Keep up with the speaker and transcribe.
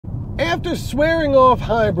After swearing off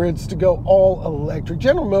hybrids to go all electric,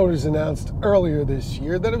 General Motors announced earlier this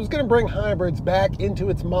year that it was going to bring hybrids back into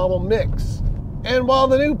its model mix. And while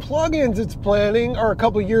the new plug-ins it's planning are a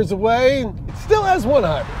couple years away, it still has one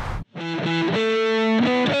hybrid.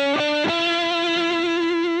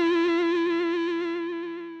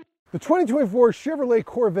 The 2024 Chevrolet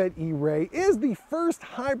Corvette E-Ray is the first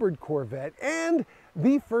hybrid Corvette and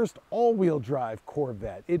the first all-wheel drive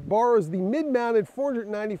Corvette. It borrows the mid-mounted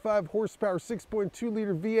 495 horsepower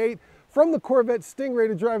 6.2-liter V8 from the Corvette Stingray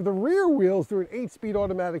to drive the rear wheels through an 8-speed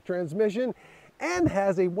automatic transmission, and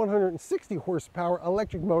has a 160 horsepower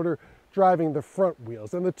electric motor driving the front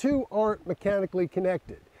wheels. And the two aren't mechanically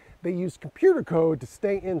connected. They use computer code to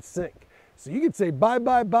stay in sync. So you could say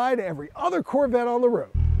bye-bye-bye to every other Corvette on the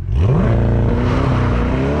road.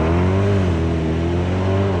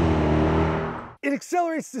 It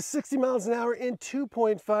accelerates to 60 miles an hour in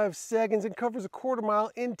 2.5 seconds and covers a quarter mile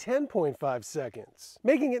in 10.5 seconds,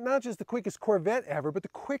 making it not just the quickest Corvette ever, but the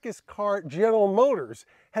quickest car General Motors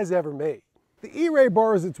has ever made. The E-Ray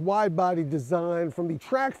borrows its wide-body design from the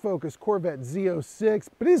track-focused Corvette Z06,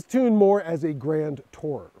 but is tuned more as a grand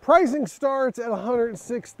tourer. Pricing starts at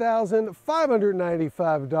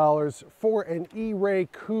 $106,595 for an E-Ray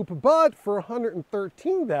coupe, but for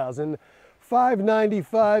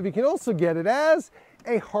 $113,595, you can also get it as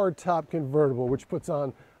a hardtop convertible, which puts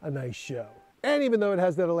on a nice show. And even though it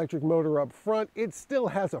has that electric motor up front, it still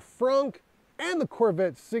has a frunk and the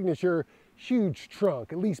Corvette's signature huge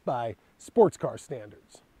trunk, at least by sports car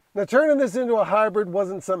standards. Now, turning this into a hybrid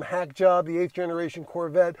wasn't some hack job. The 8th generation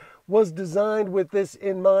Corvette was designed with this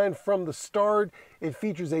in mind from the start. It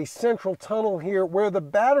features a central tunnel here where the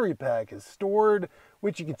battery pack is stored,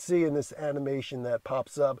 which you can see in this animation that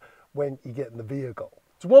pops up when you get in the vehicle.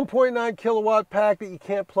 It's a 1.9 kilowatt pack that you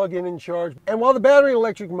can't plug in and charge. And while the battery and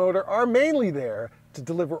electric motor are mainly there to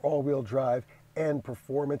deliver all-wheel drive and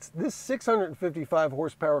performance, this 655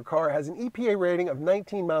 horsepower car has an EPA rating of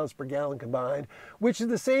 19 miles per gallon combined, which is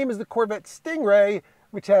the same as the Corvette Stingray,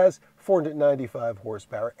 which has 495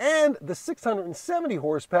 horsepower. And the 670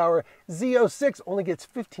 horsepower Z06 only gets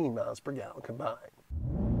 15 miles per gallon combined.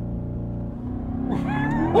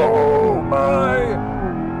 Oh my!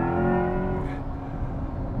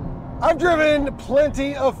 I've driven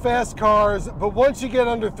plenty of fast cars, but once you get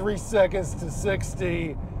under 3 seconds to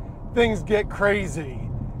 60, things get crazy.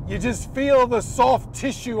 You just feel the soft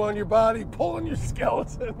tissue on your body pulling your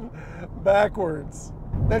skeleton backwards.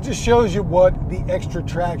 That just shows you what the extra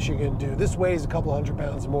traction can do. This weighs a couple 100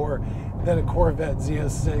 pounds more than a Corvette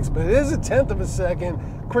Z06, but it is a tenth of a second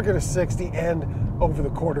quicker to 60 and over the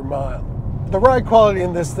quarter mile. The ride quality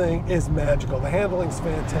in this thing is magical. The handling's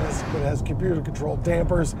fantastic, but it has computer-controlled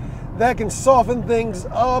dampers that can soften things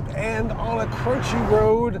up, and on a crunchy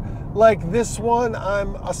road like this one,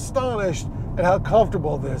 I'm astonished at how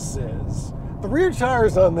comfortable this is. The rear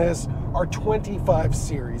tires on this are 25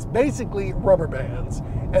 series, basically rubber bands,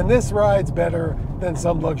 and this rides better than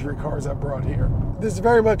some luxury cars I've brought here. This is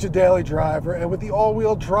very much a daily driver, and with the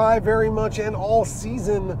all-wheel drive, very much an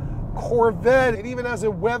all-season Corvette. It even has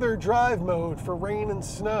a weather drive mode for rain and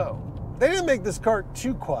snow. They didn't make this car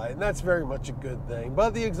too quiet, and that's very much a good thing,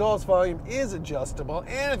 but the exhaust volume is adjustable,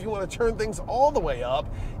 and if you want to turn things all the way up,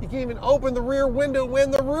 you can even open the rear window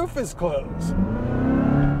when the roof is closed.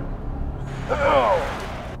 Oh.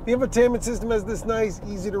 The infotainment system has this nice,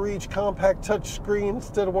 easy-to-reach, compact touchscreen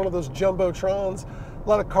instead of one of those jumbotrons a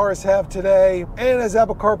lot of cars have today, and it has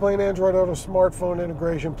Apple CarPlay and Android Auto smartphone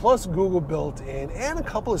integration, plus Google built in, and a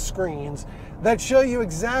couple of screens that show you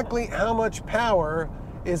exactly how much power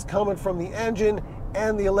is coming from the engine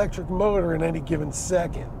and the electric motor in any given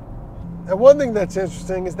second. And one thing that's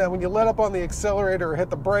interesting is that when you let up on the accelerator or hit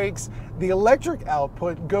the brakes, the electric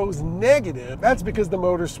output goes negative. That's because the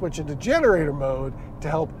motor's switched into generator mode to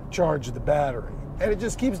help charge the battery. And it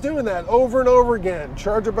just keeps doing that over and over again.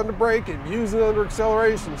 Charge up under brake and use it under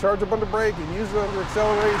acceleration. Charge up under brake and use it under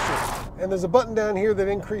acceleration. And there's a button down here that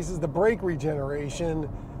increases the brake regeneration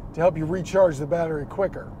to help you recharge the battery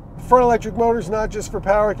quicker. The front electric motor is not just for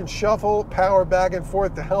power. It can shuffle power back and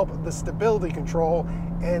forth to help the stability control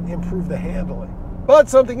and improve the handling. But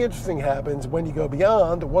something interesting happens when you go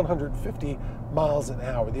beyond 150 miles an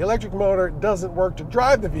hour. The electric motor doesn't work to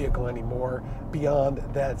drive the vehicle anymore beyond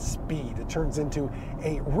that speed. It turns into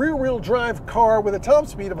a rear-wheel drive car with a top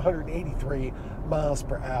speed of 183 miles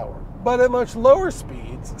per hour. But at much lower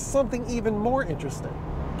speeds, something even more interesting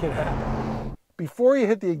can happen. Before you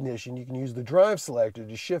hit the ignition, you can use the drive selector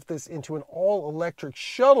to shift this into an all-electric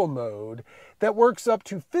shuttle mode that works up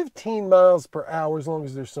to 15 miles per hour as long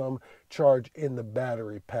as there's some charge in the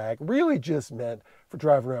battery pack. Really just meant for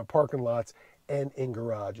driving around parking lots and in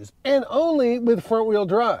garages, and only with front-wheel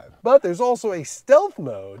drive. But there's also a stealth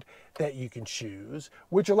mode that you can choose,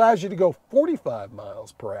 which allows you to go 45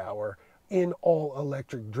 miles per hour in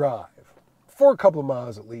all-electric drive, for a couple of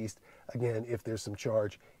miles at least, again, if there's some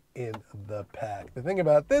charge in the pack. The thing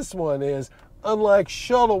about this one is, unlike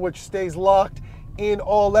Shuttle, which stays locked in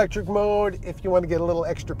all-electric mode, if you want to get a little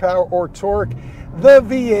extra power or torque, the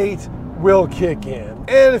V8 will kick in.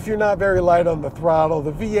 And if you're not very light on the throttle,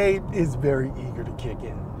 the V8 is very eager to kick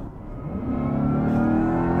in.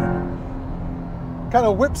 Kind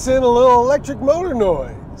of whips in a little electric motor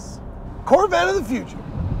noise. Corvette of the future,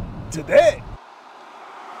 today.